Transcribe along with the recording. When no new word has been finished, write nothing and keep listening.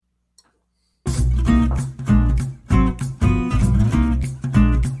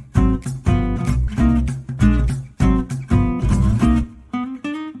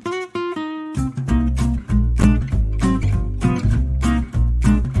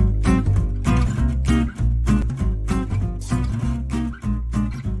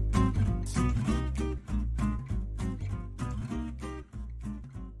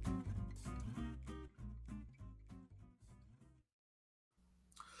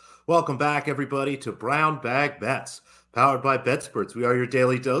Welcome back, everybody, to Brown Bag Bets, powered by BetSperts. We are your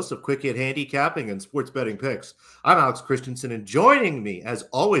daily dose of quick hit handicapping and sports betting picks. I'm Alex Christensen, and joining me, as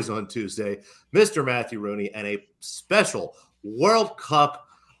always on Tuesday, Mr. Matthew Rooney, and a special World Cup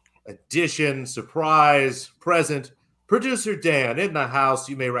edition surprise present. Producer Dan in the house.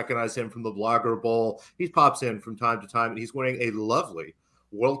 You may recognize him from the Blogger Bowl. He pops in from time to time, and he's wearing a lovely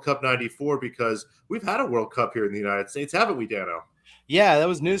World Cup 94 because we've had a World Cup here in the United States, haven't we, Dano? Yeah, that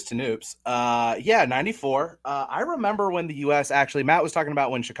was news to Noops. 94. I remember when the U.S. actually, Matt was talking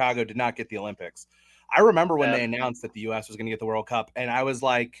about when Chicago did not get the Olympics. I remember when they announced that the U.S. was going to get the World Cup, and I was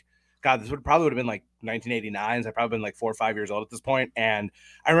like, God, this would have been like 1989. So I'd probably been like 4 or 5 years old at this point. And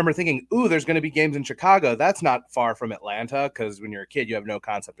I remember thinking, ooh, there's going to be games in Chicago. That's not far from Atlanta, because when you're a kid, you have no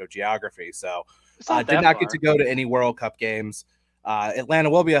concept of geography. So I did not get to go to any World Cup games. Atlanta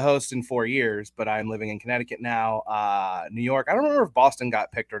will be a host in 4 years, but I'm living in Connecticut now. New York, I don't remember if Boston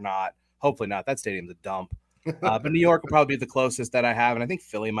got picked or not. Hopefully not. That stadium's a dump. But New York will probably be the closest that I have, and I think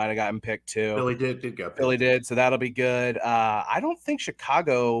Philly might have gotten picked too. Philly did get picked. Philly did, so that'll be good. I don't think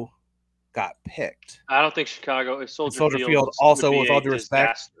Chicago got picked. I don't think Chicago. Soldier Field also, with all due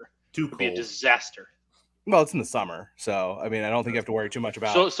respect, too cold. Would be a disaster. Well, it's in the summer, so I mean, I don't think you have to worry too much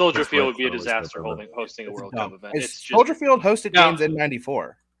about. Soldier Field would be a disaster hosting a World Cup event. It's Soldier Field hosted games in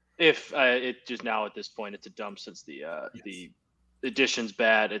 '94. If it just now at this point, it's a dump since the addition's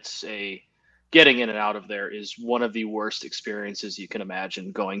bad. It's getting in and out of there is one of the worst experiences you can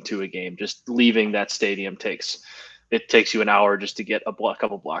imagine. Going to a game, just leaving that stadium takes you an hour just to get a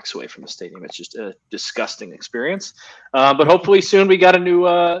couple blocks away from the stadium. It's just a disgusting experience. But hopefully soon we got a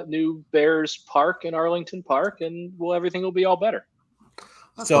new Bears park in Arlington Park, and everything will be all better.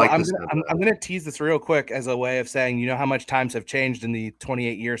 So I'm gonna tease this real quick as a way of saying, you know how much times have changed in the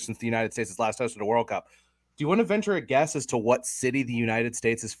 28 years since the United States has last hosted a World Cup. Do you want to venture a guess as to what city the United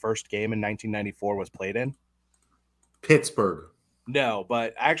States' first game in 1994 was played in? Pittsburgh. No,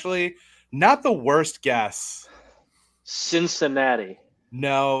 but actually not the worst guess. Cincinnati.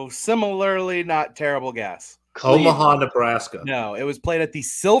 No, similarly not terrible guess. Omaha, Nebraska. No, it was played at the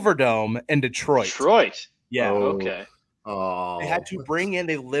Silverdome in Detroit. Detroit. Yeah. Okay. Oh. They had to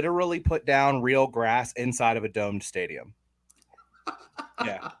they literally put down real grass inside of a domed stadium.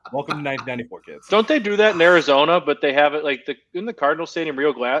 Yeah. Welcome to 1994, kids. Don't they do that in Arizona? But they have it like in the Cardinal Stadium,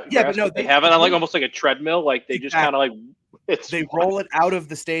 real grass. Yeah, but no, they have it on like almost like a treadmill. Like they just kind of like they roll it out of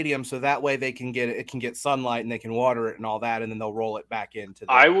the stadium so that way they can get sunlight and they can water it and all that, and then they'll roll it back into.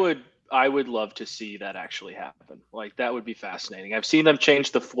 I would love to see that actually happen. Like that would be fascinating. I've seen them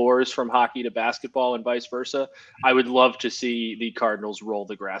change the floors from hockey to basketball and vice versa. I would love to see the Cardinals roll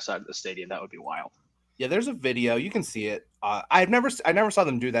the grass out of the stadium. That would be wild. Yeah, there's a video. You can see it. I never saw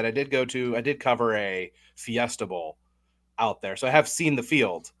them do that. I did cover a Fiesta Bowl out there, so I have seen the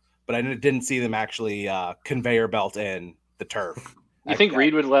field, but I didn't see them actually conveyor belt in the turf. You think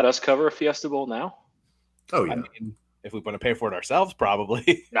Reed would let us cover a Fiesta Bowl now? Oh yeah. I mean, if we want to pay for it ourselves,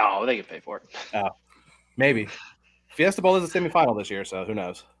 probably. No, they can pay for it. Maybe. Fiesta Bowl is a semifinal this year, so who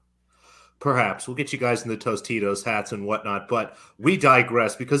knows? Perhaps. We'll get you guys in the Tostitos hats and whatnot, but we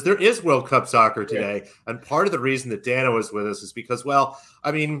digress because there is World Cup soccer today, and part of the reason that Dano is with us is because, well,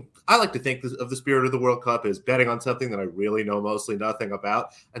 I mean, I like to think of the spirit of the World Cup as betting on something that I really know mostly nothing about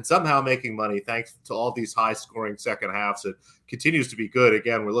and somehow making money thanks to all these high-scoring second halves. It continues to be good.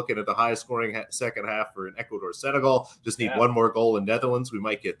 Again, we're looking at the highest-scoring second half for Ecuador-Senegal. Just need one more goal in Netherlands. We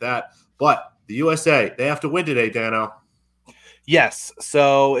might get that. But the USA, they have to win today, Dano. Yes.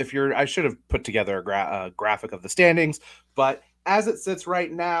 So I should have put together a graphic of the standings, but as it sits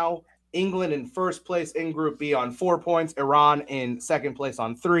right now, England in first place in Group B on 4 points, Iran in second place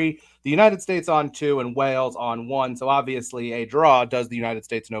on 3, the United States on 2, and Wales on 1. So obviously a draw does the United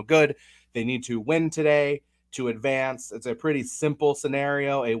States no good. They need to win today to advance. It's a pretty simple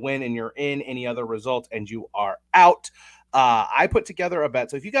scenario. A win and you're in. Any other result and you are out. I put together a bet.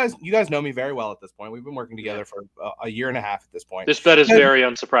 So if you guys know me very well at this point. We've been working together for a year and a half at this point. This bet is very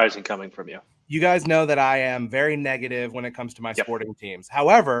unsurprising coming from you. You guys know that I am very negative when it comes to my sporting teams.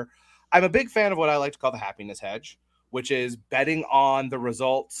 However, I'm a big fan of what I like to call the happiness hedge, which is betting on the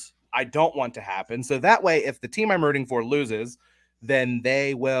results I don't want to happen. So that way, if the team I'm rooting for loses, then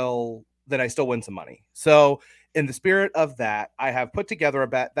I still win some money. So in the spirit of that, I have put together a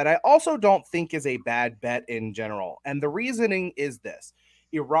bet that I also don't think is a bad bet in general. And the reasoning is this.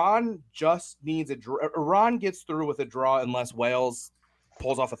 Iran just needs Iran gets through with a draw unless Wales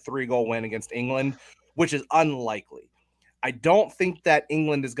pulls off a 3-goal win against England, which is unlikely. I don't think that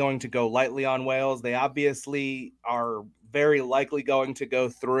England is going to go lightly on Wales. They obviously are very likely going to go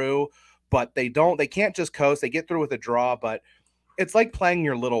through, but they can't just coast. They get through with a draw, but it's like playing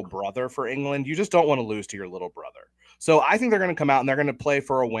your little brother for England. You just don't want to lose to your little brother. So I think they're going to come out and they're going to play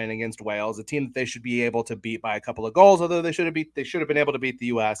for a win against Wales, a team that they should be able to beat by a couple of goals, although they should have been able to beat the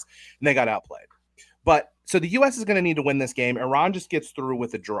U.S. and they got outplayed. But so the U.S. is going to need to win this game. Iran just gets through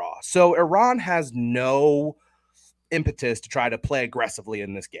with a draw. So Iran has no impetus to try to play aggressively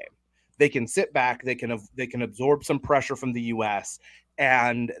in this game. They can sit back, they can absorb some pressure from the U.S.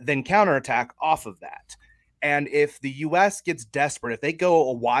 and then counterattack off of that. And if the U.S. gets desperate, if they go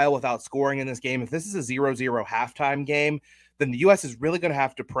a while without scoring in this game, if this is a 0-0 halftime game, then the U.S. is really going to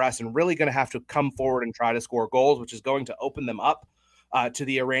have to press and really going to have to come forward and try to score goals, which is going to open them up to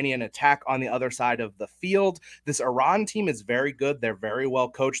the Iranian attack on the other side of the field. This Iran team is very good. They're very well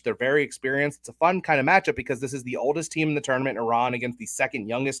coached. They're very experienced. It's a fun kind of matchup because this is the oldest team in the tournament, Iran, against the second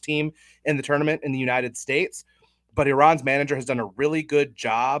youngest team in the tournament in the United States. But Iran's manager has done a really good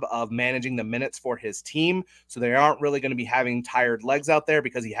job of managing the minutes for his team. So they aren't really going to be having tired legs out there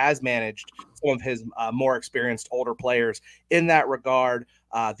because he has managed some of his more experienced older players in that regard.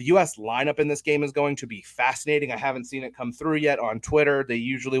 The U.S. lineup in this game is going to be fascinating. I haven't seen it come through yet on Twitter. They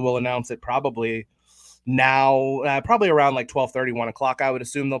usually will announce it probably now, probably around like 12:30, 1 o'clock. I would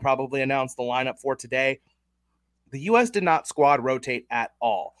assume they'll probably announce the lineup for today. The U.S. did not squad rotate at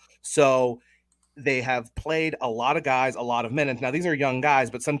all. So they have played a lot of guys, a lot of minutes. Now, these are young guys,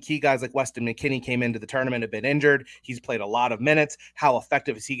 but some key guys like Weston McKennie came into the tournament, have been injured. He's played a lot of minutes. How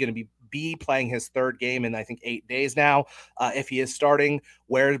effective is he going to be playing his third game in, I think, 8 days now? If he is starting,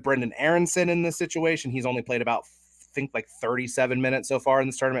 where's Brendan Aronson in this situation? He's only played about, I think, like 37 minutes so far in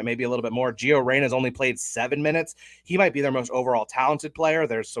this tournament, maybe a little bit more. Gio Reyna's only played 7 minutes. He might be their most overall talented player.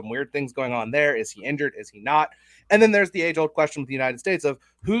 There's some weird things going on there. Is he injured? Is he not? And then there's the age-old question with the United States of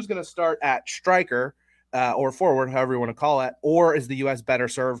who's going to start at striker or forward, however you want to call it, or is the U.S. better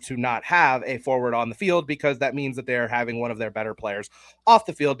served to not have a forward on the field because that means that they're having one of their better players off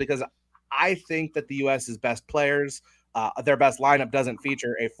the field? Because I think that the U.S.'s best players, their best lineup doesn't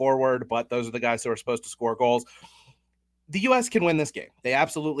feature a forward, but those are the guys who are supposed to score goals. The U.S. can win this game. They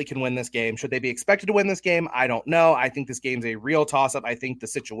absolutely can win this game. Should they be expected to win this game? I don't know. I think this game's a real toss-up. I think the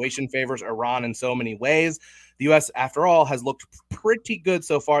situation favors Iran in so many ways. The U.S., after all, has looked pretty good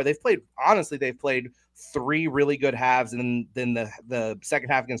so far. They've played 3 really good halves, and then the second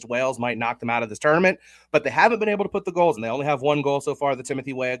half against Wales might knock them out of this tournament. But they haven't been able to put the goals, and they only have 1 goal so far, the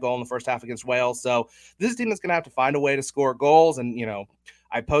Timothy Weah goal in the first half against Wales. So this team is going to have to find a way to score goals, and, you know,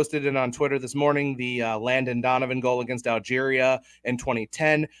 I posted it on Twitter this morning, the Landon Donovan goal against Algeria in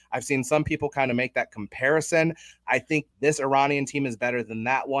 2010. I've seen some people kind of make that comparison. I think this Iranian team is better than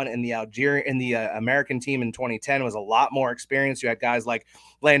that one. And the American team in 2010 was a lot more experienced. You had guys like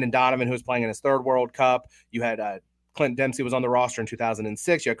Landon Donovan, who was playing in his 3rd World Cup. You had Clint Dempsey was on the roster in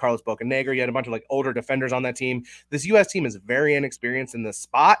 2006. You had Carlos Bocanegra. You had a bunch of like older defenders on that team. This U.S. team is very inexperienced in this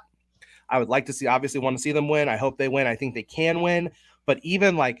spot. I would like to see, obviously want to see them win. I hope they win. I think they can win. But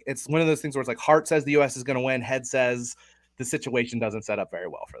even like, it's one of those things where it's like heart says the U.S. is going to win. Head says the situation doesn't set up very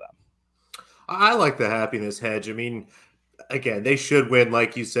well for them. I like the happiness hedge. I mean, again, they should win,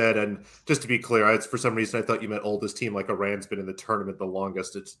 like you said. And just to be clear, for some reason I thought you meant oldest team, like Iran's been in the tournament the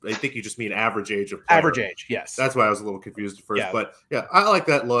longest. I think you just mean average age of player. Average age, yes. That's why I was a little confused at first. Yeah. But yeah, I like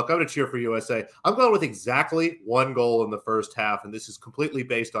that look. I'm going to cheer for USA. I'm going with exactly 1 goal in the first half, and this is completely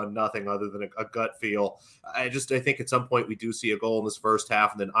based on nothing other than a gut feel. I think at some point we do see a goal in this first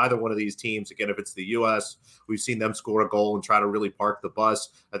half, and then either one of these teams, again, if it's the U.S., we've seen them score a goal and try to really park the bus.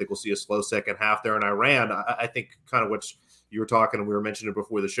 I think we'll see a slow second half there. In Iran, I think kind of what you were talking and we were mentioning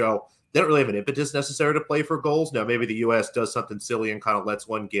before the show, they don't really have an impetus necessary to play for goals. Now, maybe the U.S. does something silly and kind of lets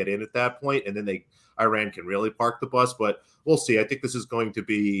one get in at that point, and then Iran can really park the bus. But we'll see. I think this is going to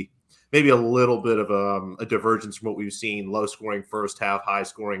be maybe a little bit of a divergence from what we've seen, low-scoring first half,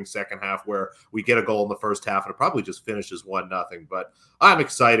 high-scoring second half, where we get a goal in the first half and it probably just finishes 1-0. But I'm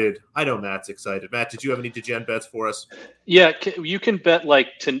excited. I know Matt's excited. Matt, did you have any degen bets for us? Yeah, you can bet like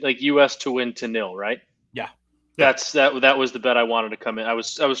U.S. to win to 0, right? Yeah. That was the bet I wanted to come in. I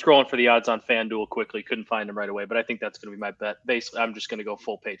was scrolling for the odds on FanDuel quickly, couldn't find them right away, but I think that's going to be my bet. Basically, I'm just going to go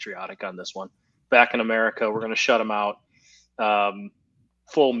full patriotic on this one. Back in America, we're going to shut them out.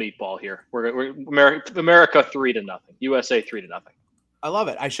 Full meatball here. We're America 3-0, USA 3-0. I love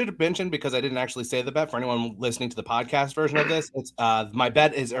it. I should have mentioned, because I didn't actually say the bet for anyone listening to the podcast version of this. It's my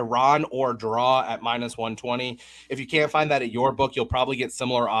bet is Iran or draw at -120. If you can't find that at your book, you'll probably get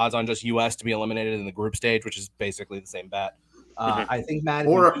similar odds on just US to be eliminated in the group stage, which is basically the same bet. I think Matt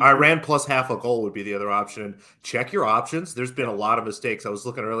or Iran plus half a goal would be the other option. Check your options. There's been a lot of mistakes. I was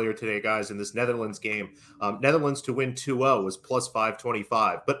looking earlier today, guys, in this Netherlands game. Netherlands to win 2-0 was plus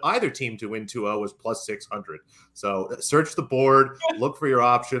 525, but either team to win 2-0 was plus 600. So search the board, look for your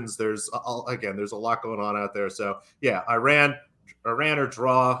options. There's a lot going on out there. So yeah, Iran or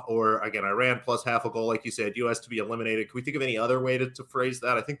draw, or again, Iran plus half a goal, like you said, U.S. to be eliminated. Can we think of any other way to phrase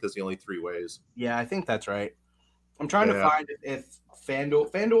that? I think there's the only three ways. Yeah, I think that's right. I'm trying to find if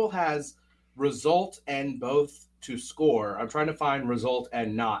FanDuel has result and both to score. I'm trying to find result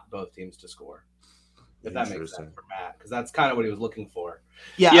and not both teams to score. If that makes sense for Matt, because that's kind of what he was looking for.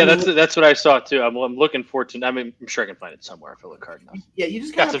 Yeah, that's what I saw too. I'm looking forward to. I'm sure I can find it somewhere if I look hard enough. Yeah, you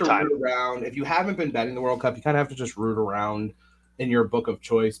just have to root around. If you haven't been betting the World Cup, you kind of have to just root around in your book of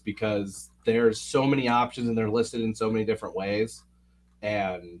choice, because there's so many options and they're listed in so many different ways.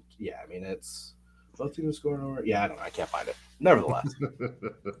 And yeah, I mean, it's both teams scoring over. Yeah, I don't know. I can't find it. Nevertheless,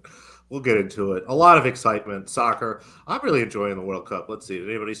 we'll get into it. A lot of excitement. Soccer. I'm really enjoying the World Cup. Let's see. Did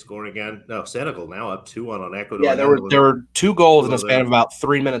anybody score again? No. Senegal now up 2-1 on Ecuador. Yeah, there were 2 goals in a span of about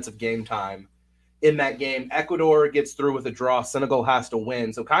 3 minutes of game time in that game. Ecuador gets through with a draw. Senegal has to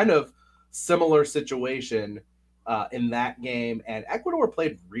win. So kind of similar situation in that game. And Ecuador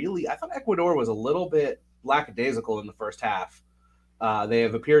played really. I thought Ecuador was a little bit lackadaisical in the first half. They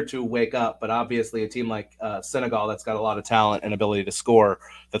have appeared to wake up, but obviously a team like Senegal that's got a lot of talent and ability to score,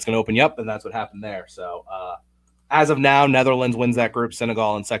 that's going to open you up, and that's what happened there. So as of now, Netherlands wins that group,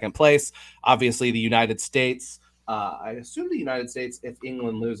 Senegal in second place. Obviously, the United States, I assume the United States, if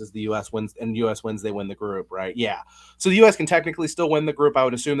England loses, the U.S. wins, and U.S. wins, they win the group, right? Yeah. So the U.S. can technically still win the group. I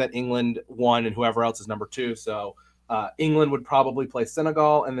would assume that England won and whoever else is number 2. So England would probably play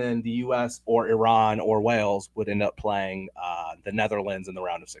Senegal, and then the U.S. or Iran or Wales would end up playing the Netherlands in the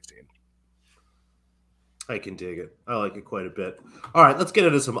round of 16. I can dig it. I like it quite a bit. All right, let's get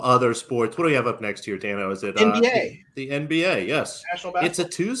into some other sports. What do we have up next here, Dano? Is it NBA? The NBA, yes. National basketball. It's a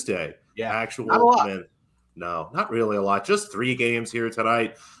Tuesday. Yeah. Actual. Not a lot. No, not really a lot. Just 3 games here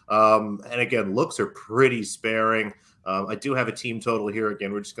tonight. And again, looks are pretty sparing. I do have a team total here.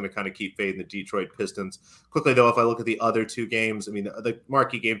 Again, we're just going to kind of keep fading the Detroit Pistons. Quickly, though, if I look at the other 2 games, I mean, the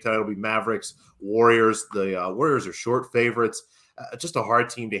marquee game tonight will be Mavericks, Warriors. The Warriors are short favorites. Just a hard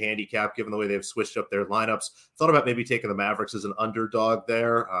team to handicap given the way they've switched up their lineups. Thought about maybe taking the Mavericks as an underdog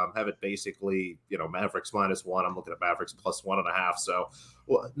there. Have it basically, Mavericks -1. I'm looking at Mavericks plus 1.5. So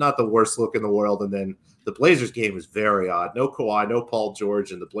not the worst look in the world. And then the Blazers game is very odd. No Kawhi, no Paul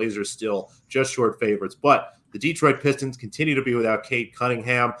George, and the Blazers still just short favorites. But the Detroit Pistons continue to be without Cade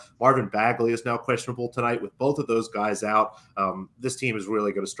Cunningham. Marvin Bagley is now questionable tonight. With both of those guys out, this team is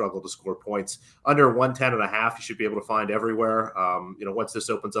really going to struggle to score points. Under 110.5, you should be able to find everywhere. Once this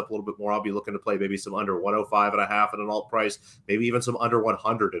opens up a little bit more, I'll be looking to play maybe some under 105.5 at an alt price, maybe even some under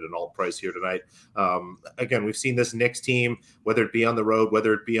 100 at an alt price here tonight. Again, we've seen this Knicks team, whether it be on the road,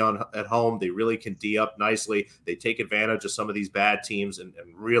 whether it be at home, they really can D up nicely. They take advantage of some of these bad teams and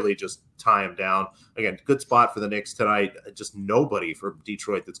really just tie them down. Again, good spot for the Knicks tonight. Just nobody from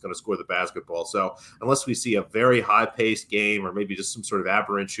Detroit that's going to score the basketball. So unless we see a very high-paced game or maybe just some sort of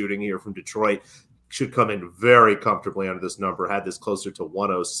aberrant shooting here from Detroit, should come in very comfortably under this number. Had this closer to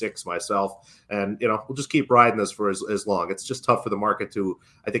 106 myself. And, we'll just keep riding this for as long. It's just tough for the market to,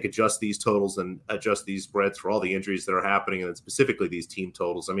 I think, adjust these totals and adjust these spreads for all the injuries that are happening, and specifically these team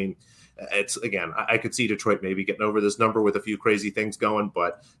totals. I mean, I could see Detroit maybe getting over this number with a few crazy things going,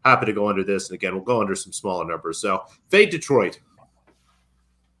 but happy to go under this. And again, we'll go under some smaller numbers. So fade Detroit.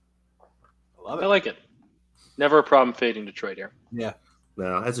 I like it. Never a problem fading Detroit here. Yeah.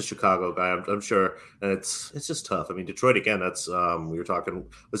 No, as a Chicago guy, I'm sure, and it's just tough. I mean, Detroit again. That's we were talking.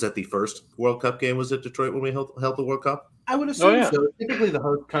 Was that the first World Cup game? Was it Detroit when we held the World Cup? I would assume so. Typically, the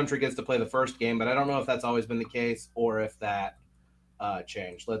host country gets to play the first game, but I don't know if that's always been the case or if that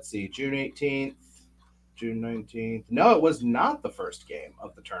changed. Let's see, June 18th, June 19th. No, it was not the first game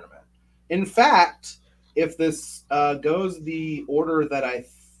of the tournament. In fact, if this goes the order that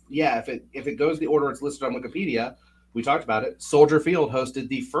if it goes the order it's listed on Wikipedia. We talked about it. Soldier Field hosted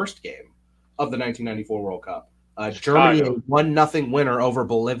the first game of the 1994 World Cup. Germany, a 1-0 winner over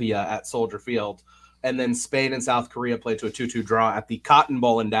Bolivia at Soldier Field. And then Spain and South Korea played to a 2-2 draw at the Cotton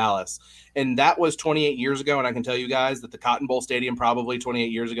Bowl in Dallas. And that was 28 years ago. And I can tell you guys that the Cotton Bowl Stadium probably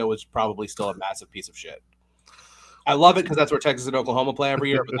 28 years ago was probably still a massive piece of shit. I love it because that's where Texas and Oklahoma play every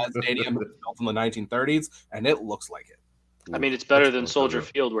year. But that stadium was built in the 1930s, and it looks like it. I mean, it's better than Soldier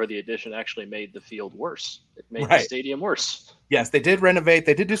Field, where the addition actually made the field worse. It made the stadium worse. Yes, they did renovate.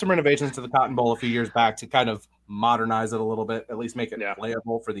 They did do some renovations to the Cotton Bowl a few years back to kind of modernize it a little bit, at least make it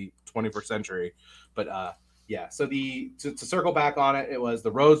playable for the 21st century. But Yeah. So to circle back on it, it was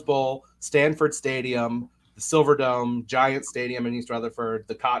the Rose Bowl, Stanford Stadium, the Silverdome, Giant Stadium in East Rutherford,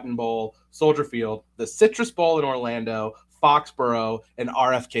 the Cotton Bowl, Soldier Field, the Citrus Bowl in Orlando, Foxborough, and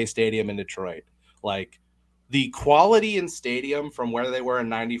RFK Stadium in Detroit. Like, the quality in stadium from where they were in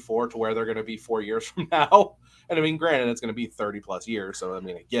 94 to where they're going to be 4 years from now. And I mean, granted, it's going to be 30 plus years. So, I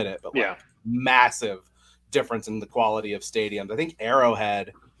mean, I get it, but massive difference in the quality of stadiums. I think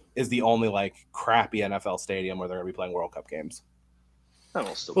Arrowhead is the only crappy NFL stadium where they're going to be playing World Cup games.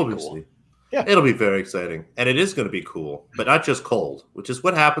 That'll still be cool. Yeah, it'll be very exciting, and it is going to be cool, but not just cold, which is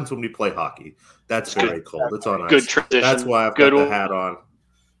what happens when we play hockey. That's very cold. It's on ice. Good tradition. That's why I've got the hat on.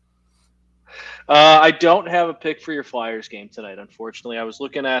 I don't have a pick for your Flyers game tonight, unfortunately. I was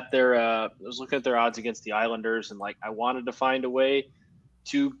looking at their odds against the Islanders, and I wanted to find a way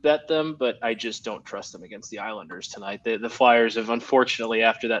to bet them, but I just don't trust them against the Islanders tonight. The Flyers have, unfortunately,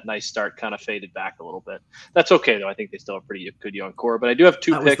 after that nice start, kind of faded back a little bit. That's okay, though. I think they still have a pretty good young core, but I do have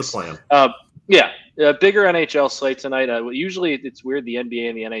two picks. That was the plan. Bigger NHL slate tonight. Usually it's weird, the NBA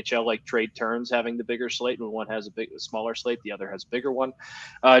and the NHL trade turns having the bigger slate. When one has a smaller slate, the other has a bigger one.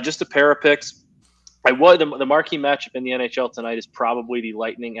 Just a pair of picks. The marquee matchup in the NHL tonight is probably the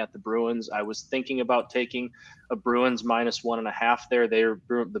Lightning at the Bruins. I was thinking about taking a Bruins -1.5 there.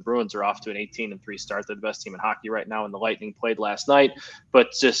 The Bruins are off to an 18-3 start. They're the best team in hockey right now, and the Lightning played last night.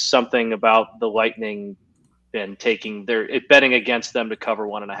 But just something about the Lightning and betting against them to cover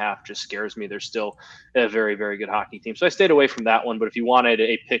 1.5 just scares me. They're still a very, very good hockey team. So I stayed away from that one. But if you wanted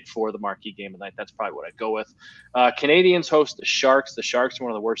a pick for the marquee game tonight, that's probably what I'd go with. Canadians host the Sharks. The Sharks are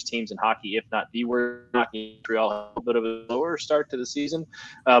one of the worst teams in hockey, if not the worst. Montreal had a bit of a lower start to the season,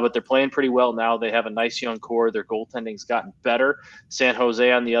 but they're playing pretty well now. They have a nice young core. Their goaltending's gotten better. San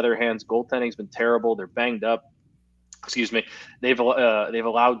Jose, on the other hand, goaltending's been terrible. They're banged up. Excuse me. They've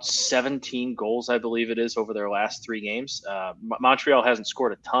allowed 17 goals, I believe it is, over their last 3 games. Montreal hasn't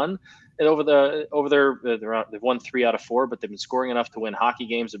scored a ton they've won 3 out of 4, but they've been scoring enough to win hockey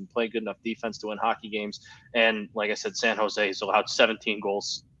games and playing good enough defense to win hockey games. And like I said, San Jose has allowed 17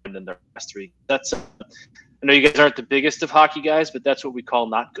 goals in their last 3. I know you guys aren't the biggest of hockey guys, but that's what we call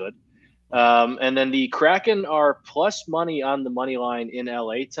not good. And then the Kraken are plus money on the money line in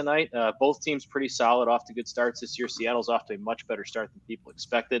LA tonight. Both teams pretty solid, off to good starts this year. Seattle's off to a much better start than people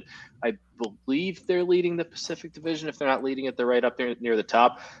expected. I believe they're leading the Pacific Division. If they're not leading it, they're right up there near the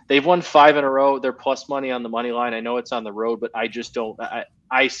top. They've won 5 in a row. They're plus money on the money line. I know it's on the road, but I just don't.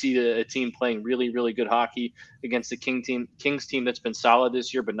 I see a team playing really, really good hockey against the Kings team that's been solid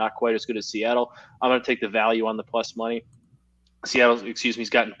this year, but not quite as good as Seattle. I'm going to take the value on the plus money. Seattle, has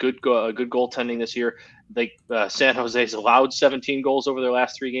gotten good goaltending this year. San Jose's allowed 17 goals over their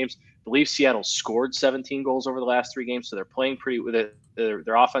last 3 games. I believe Seattle scored 17 goals over the last 3 games, so they're playing pretty with it.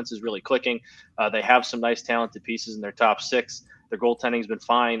 Their offense is really clicking. They have some nice talented pieces in their top 6. Their goaltending's been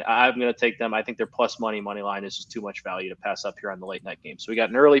fine. I'm going to take them. I think their plus money line is just too much value to pass up here on the late night game. So we got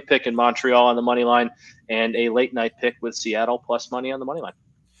an early pick in Montreal on the money line and a late night pick with Seattle plus money on the money line.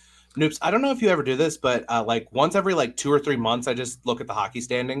 Noops, I don't know if you ever do this, but once every 2 or 3 months, I just look at the hockey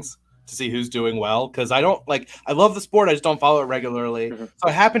standings to see who's doing well. Because I love the sport. I just don't follow it regularly. Mm-hmm. So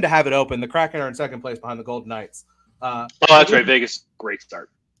I happen to have it open. The Kraken are in second place behind the Golden Knights. That's right. Vegas, great start.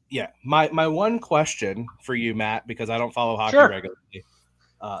 Yeah. My one question for you, Matt, because I don't follow hockey regularly.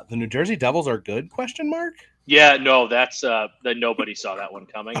 The New Jersey Devils are good, ? Yeah, no, that's that nobody saw that one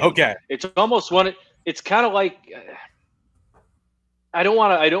coming. Okay. It's almost one. It's kind of like I don't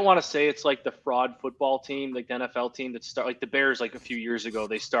want to say it's like the fraud football team, like the NFL team that started, like the Bears, a few years ago.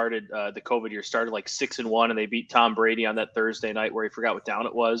 They started the COVID year, started 6-1, and they beat Tom Brady on that Thursday night where he forgot what down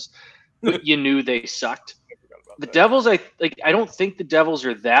it was. But you knew they sucked. The Devils, I don't think the Devils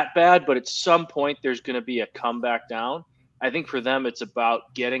are that bad, but at some point there's going to be a comeback down. I think for them, it's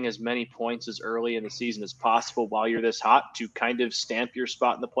about getting as many points as early in the season as possible while you're this hot to kind of stamp your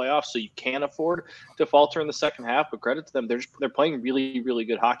spot in the playoffs so you can afford to falter in the second half. But credit to them, they're playing really, really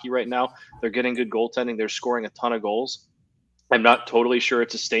good hockey right now. They're getting good goaltending. They're scoring a ton of goals. I'm not totally sure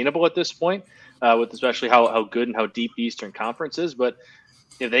it's sustainable at this point, with especially how good and how deep the Eastern Conference is. But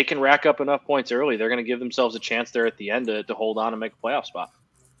if they can rack up enough points early, they're going to give themselves a chance there at the end to hold on and make a playoff spot.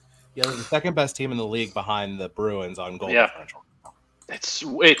 Yeah, they're the second best team in the league behind the Bruins on goal differential.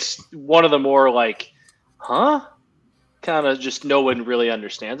 It's one of the more kind of just no one really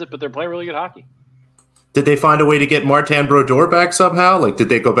understands it, but they're playing really good hockey. Did they find a way to get Martin Brodeur back somehow? Did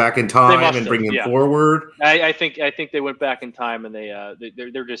they go back in time and bring him forward? I think they went back in time and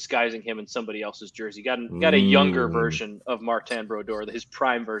they're disguising him in somebody else's jersey. Got a younger version of Martin Brodeur. His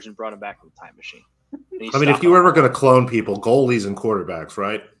prime version brought him back in the time machine. I mean, if you were ever going to clone people, goalies and quarterbacks,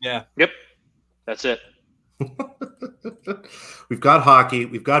 right? Yeah. Yep. That's it. We've got hockey,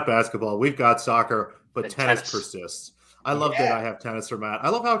 we've got basketball, we've got soccer, but And tennis tennis. persists. I love that I have tennis for Matt. I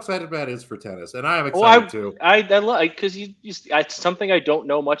love how excited Matt is for tennis, and I am excited Well, too. I like because it's something I don't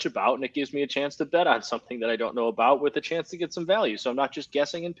know much about, and it gives me a chance to bet on something that I don't know about with a chance to get some value. So I'm not just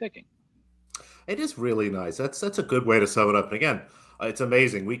guessing and picking. It is really nice. That's a good way to sum it up. And again, it's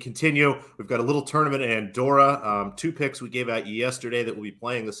amazing. We continue. We've got a little tournament in Andorra. 2 picks we gave out yesterday that we'll be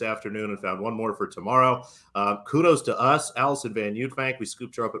playing this afternoon, and found one more for tomorrow. Kudos to us, Allison Van Utevank. We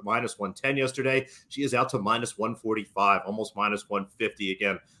scooped her up at -110 yesterday. She is out to -145, almost -150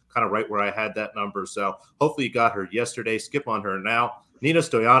 again, kind of right where I had that number. So hopefully you got her yesterday. Skip on her now. Nina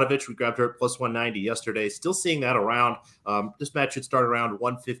Stojanovic, we grabbed her at +190 yesterday. Still seeing that around. This match should start around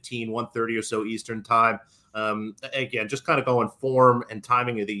 1:15, 1:30 or so Eastern time. Again, just kind of going form and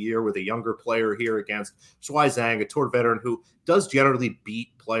timing of the year with a younger player here against Shuai Zhang, a tour veteran who does generally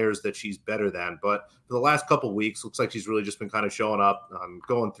beat players that she's better than. But for the last couple of weeks, looks like she's really just been kind of showing up,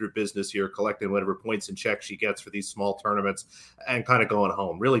 going through business here, collecting whatever points and checks she gets for these small tournaments, and kind of going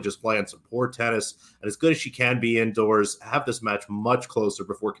home. Really just playing some poor tennis, and as good as she can be indoors, have this match much closer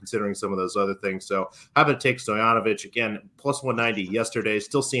before considering some of those other things. So having to take Stojanovic, again, +190 yesterday,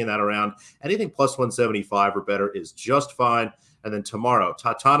 still seeing that around. Anything +175 or better is just fine. And then tomorrow,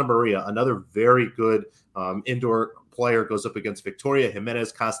 Tatana Maria, another very good indoor player, goes up against Victoria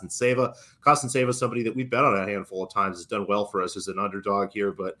Jimenez Kostenseva. Kostenseva, somebody that we bet on a handful of times, has done well for us as an underdog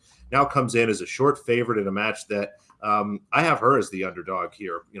here, but now comes in as a short favorite in a match that I have her as the underdog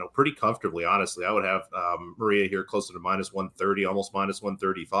here, pretty comfortably, honestly. I would have Maria here closer to -130, almost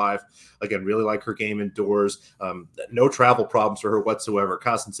 -135. Again, really like her game indoors. No travel problems for her whatsoever.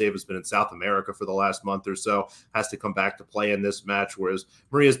 Kostenseva has been in South America for the last month or so, has to come back to play in this match, whereas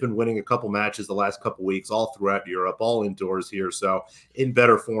Maria's been winning a couple matches the last couple weeks, all throughout Europe, all indoors here. So in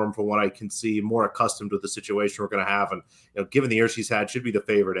better form from what I can see, more accustomed to the situation we're going to have. And, given the year she's had, should be the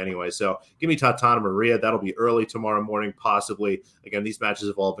favorite anyway. So give me Tatana Maria. That'll be early tomorrow morning, possibly. Again, these matches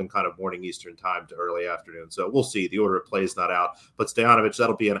have all been kind of morning Eastern time to early afternoon. So we'll see. The order of play is not out. But Stojanovic,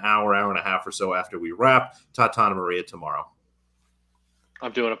 that'll be an hour and a half or so after we wrap. Tatana Maria tomorrow.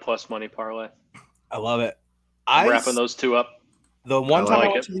 I'm doing a plus money parlay. I love it. I'm wrapping those two up. The one time I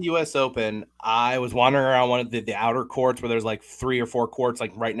went to the U.S. Open, I was wandering around one of the outer courts where there's like 3 or 4 courts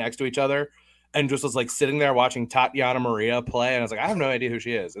like right next to each other, and just was like sitting there watching Tatiana Maria play, and I was like, I have no idea who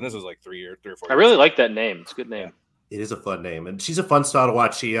she is. And this was like 3 or 4 years. I really like that name. It's a good name. It is a fun name, and she's a fun style to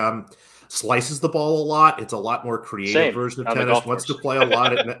watch. She slices the ball a lot. It's a lot more creative version of tennis. Wants to play a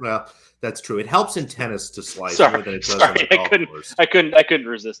lot. Well, that's true. It helps in tennis to slice more than it does on the golf course. I couldn't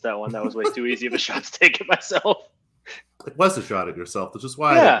resist that one. That was way too easy of a shot to take at myself. It was a shot at yourself, which is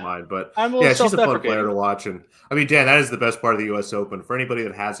why I didn't mind. But she's a fun player to watch. And I mean, Dan, that is the best part of the U.S. Open. For anybody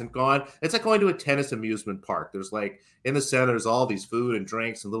that hasn't gone, it's like going to a tennis amusement park. There's like in the center, there's all these food and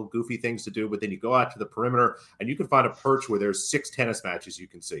drinks and little goofy things to do. But then you go out to the perimeter and you can find a perch where there's 6 tennis matches you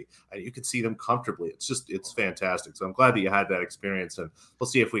can see, and you can see them comfortably. It's fantastic. So I'm glad that you had that experience, and we'll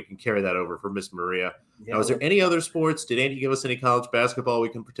see if we can carry that over for Miss Maria. Now, is there any other sports? Did Andy give us any college basketball we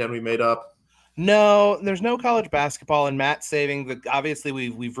can pretend we made up? No, there's no college basketball, and Matt's saving obviously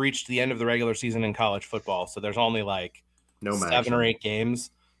we've reached the end of the regular season in college football, so there's only like 7 or 8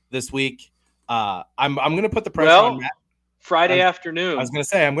 games this week. I'm going to put the pressure on Matt. Friday afternoon. I was going to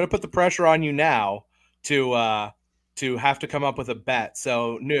say I'm going to put the pressure on you now to have to come up with a bet.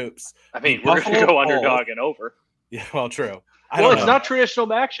 So Noops. I mean, we're going to go underdog and over. Yeah, well, true. It's not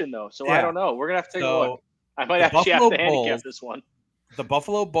traditional action though, so I don't know. We're going to have to take a look. I might actually have to handicap this one. The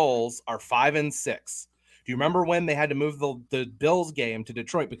Buffalo Bulls are 5-6. Do you remember when they had to move the Bills game to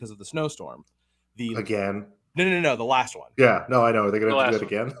Detroit because of the snowstorm? Again? No, the last one. Yeah, no, I know. Are they going to do it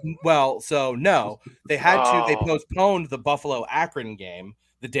again? Well, so no. They had to. They postponed the Buffalo-Akron game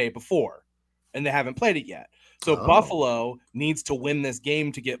the day before, and they haven't played it yet. So Buffalo needs to win this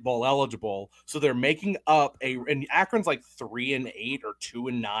game to get bowl eligible. So they're making up and Akron's like 3-8 or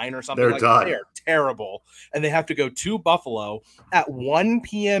 2-9 or something. Done. They are terrible. And they have to go to Buffalo at 1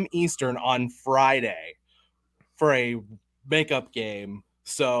 p.m. Eastern on Friday for a makeup game.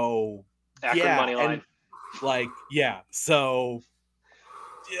 So Akron money line.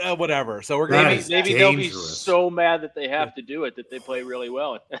 Whatever. So we're gonna maybe they'll be so mad that they have to do it that they play really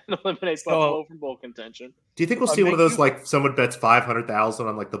well and eliminate Buffalo from bowl contention. Do you think we'll see one of those like someone bets 500,000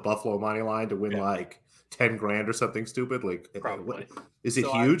 on like the Buffalo money line to win like 10 grand or something stupid? Like, is it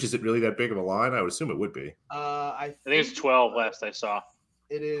huge? Is it really that big of a line? I would assume it would be. I think it's 12 last I saw.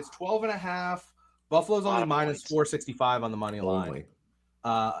 It is 12.5. Buffalo's only minus 465 on the money line.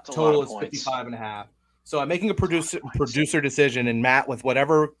 Total is 55.5. So I'm making a producer decision, and Matt, with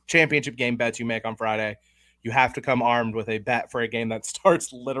whatever championship game bets you make on Friday, you have to come armed with a bet for a game that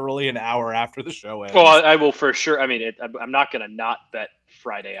starts literally an hour after the show ends. Well, I will for sure. I mean, I'm not going to not bet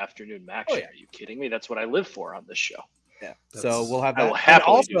Friday afternoon action. Yeah. Are you kidding me? That's what I live for on this show. Yeah. So we'll have that. I will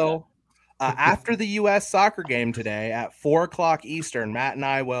happily do that. After the U.S. soccer game today at 4:00 Eastern, Matt and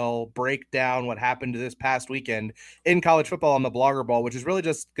I will break down what happened this past weekend in college football on the Blogger Bowl, which is really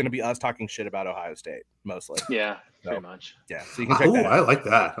just going to be us talking shit about Ohio State mostly. Yeah, pretty much. Yeah, so you can check that out. I like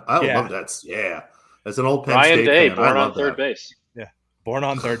that. I love that. Yeah, as an old Penn Ryan State Day, fan, born I love on third that. base. Yeah, born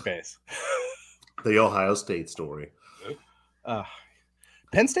on third base. The Ohio State story.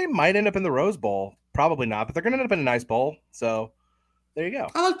 Penn State might end up in the Rose Bowl. Probably not, but they're going to end up in a nice bowl. So there you go.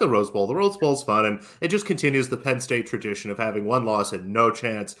 I like the Rose Bowl. The Rose Bowl's fun, and it just continues the Penn State tradition of having one loss and no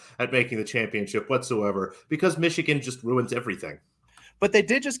chance at making the championship whatsoever because Michigan just ruins everything. But they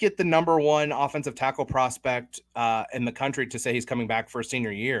did just get the number one offensive tackle prospect in the country to say he's coming back for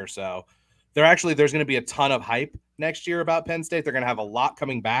senior year. So there's going to be a ton of hype next year about Penn State. They're going to have a lot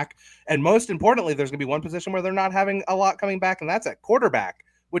coming back. And most importantly, there's going to be one position where they're not having a lot coming back, and that's at quarterback,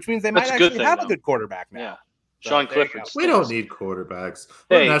 which means they might actually have a good quarterback now. Yeah. Sean Clifford. We don't need quarterbacks.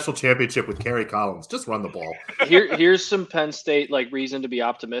 We're a national championship with Kerry Collins. Just run the ball. Here's some Penn State reason to be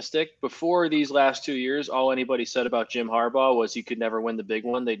optimistic. Before these last 2 years, all anybody said about Jim Harbaugh was he could never win the big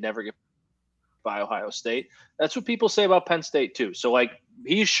one. They'd never get by Ohio State. That's what people say about Penn State too. So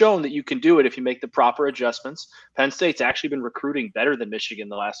he's shown that you can do it if you make the proper adjustments. Penn State's actually been recruiting better than Michigan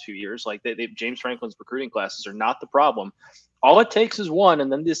the last few years. James Franklin's recruiting classes are not the problem. All it takes is one,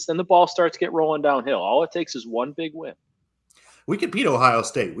 and then the ball starts to get rolling downhill. All it takes is one big win. We could beat Ohio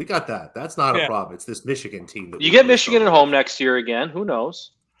State. We got that. That's not a problem. It's this Michigan team. You get Michigan at home next year again. Who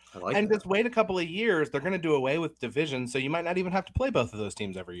knows? Just wait a couple of years. They're going to do away with division, so you might not even have to play both of those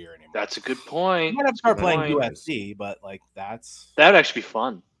teams every year anymore. That's a good point. You might have to start playing USC, but that'd actually be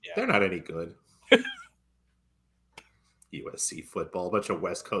fun. Yeah. They're not any good. USC football, a bunch of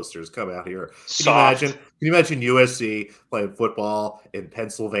West Coasters come out here. Can you imagine USC playing football in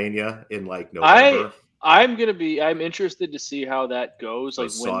Pennsylvania in November? I'm interested to see how that goes.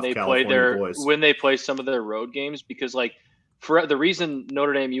 When they play some of their road games, because for the reason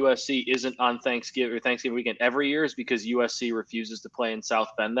Notre Dame USC isn't on Thanksgiving weekend every year is because USC refuses to play in South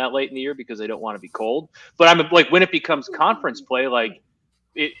Bend that late in the year because they don't want to be cold. But I'm when it becomes conference play,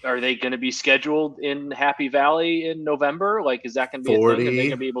 are they going to be scheduled in Happy Valley in November? Is that going to be 40, a thing? Are they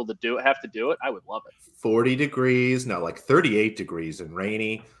going to be able to have to do it? I would love it. 40 degrees, now 38 degrees and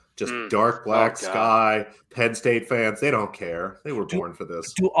rainy, just dark black sky. Penn State fans, they don't care. They were born for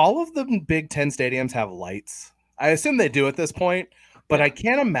this. Do all of the Big Ten stadiums have lights? I assume they do at this point, but I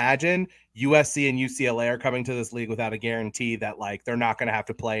can't imagine USC and UCLA are coming to this league without a guarantee that they're not going to have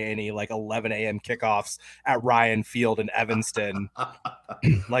to play any 11 a.m. kickoffs at Ryan Field in Evanston. I'm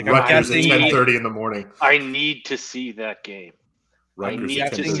guessing 10:30 in the morning. I need to see that game. Rutgers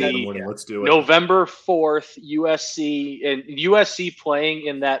at 10:30 in the morning. Let's do it. November 4th, USC playing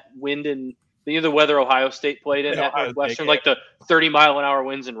in that wind and the weather Ohio State played in at Northwestern, the 30-mile-an-hour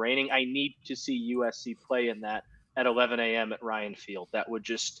winds and raining. I need to see USC play in that at 11 a.m. at Ryan Field. That would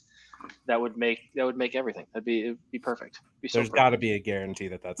make everything. It'd be perfect. There's got to be a guarantee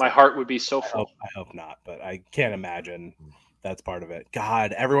that's my heart would be so full. I hope not, but I can't imagine that's part of it.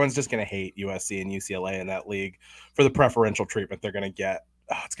 God, everyone's just going to hate USC and UCLA in that league for the preferential treatment they're going to get.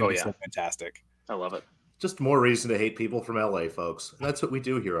 Oh, it's going to be so fantastic. I love it. Just more reason to hate people from LA, folks. And that's what we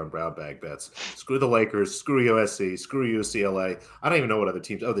do here on Brown Bag Bets. Screw the Lakers, screw USC, screw UCLA. I don't even know what other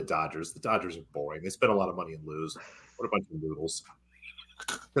teams. Oh, the Dodgers. The Dodgers are boring. They spend a lot of money and lose. What a bunch of noodles.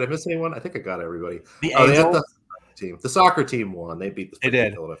 Did I miss anyone? I think I got everybody. They had the soccer team won. They beat the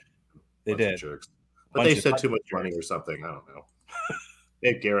Philadelphia. They did. Jerks. But they said too much money or something. I don't know.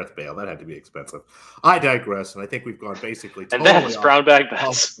 They had Gareth Bale. That had to be expensive. I digress, and I think we've gone basically totally and that's Brown Bag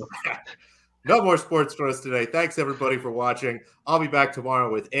Bets. No more sports for us today. Thanks, everybody, for watching. I'll be back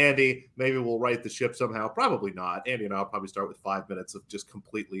tomorrow with Andy. Maybe we'll right the ship somehow. Probably not. Andy and I will probably start with 5 minutes of just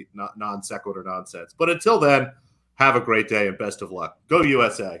completely non sequitur nonsense. But until then, have a great day and best of luck. Go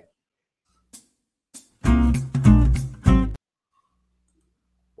USA.